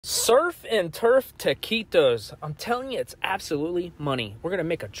Surf and turf taquitos. I'm telling you, it's absolutely money. We're going to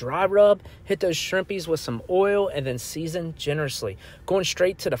make a dry rub, hit those shrimpies with some oil, and then season generously. Going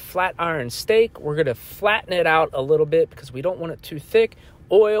straight to the flat iron steak. We're going to flatten it out a little bit because we don't want it too thick.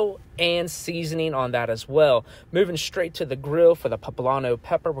 Oil and seasoning on that as well. Moving straight to the grill for the poblano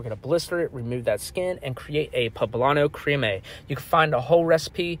pepper. We're going to blister it, remove that skin, and create a poblano creme. You can find the whole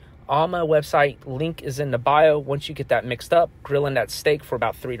recipe on my website. Link is in the bio. Once you get that mixed up, grilling that steak for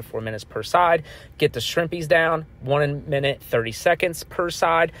about 3 to 4 minutes per side. Get the shrimpies down, 1 minute, 30 seconds per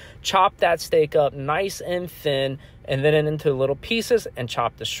side. Chop that steak up nice and thin, and then into little pieces and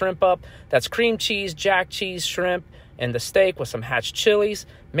chop the shrimp up. That's cream cheese, jack cheese, shrimp, and the steak with some hatch chilies.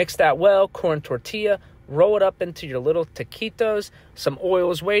 Mix that well, corn tortilla. Roll it up into your little taquitos. Some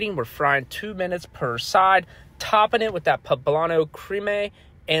oil is waiting. We're frying 2 minutes per side. Topping it with that poblano creme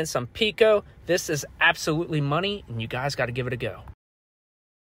and some pico. This is absolutely money, and you guys got to give it a go.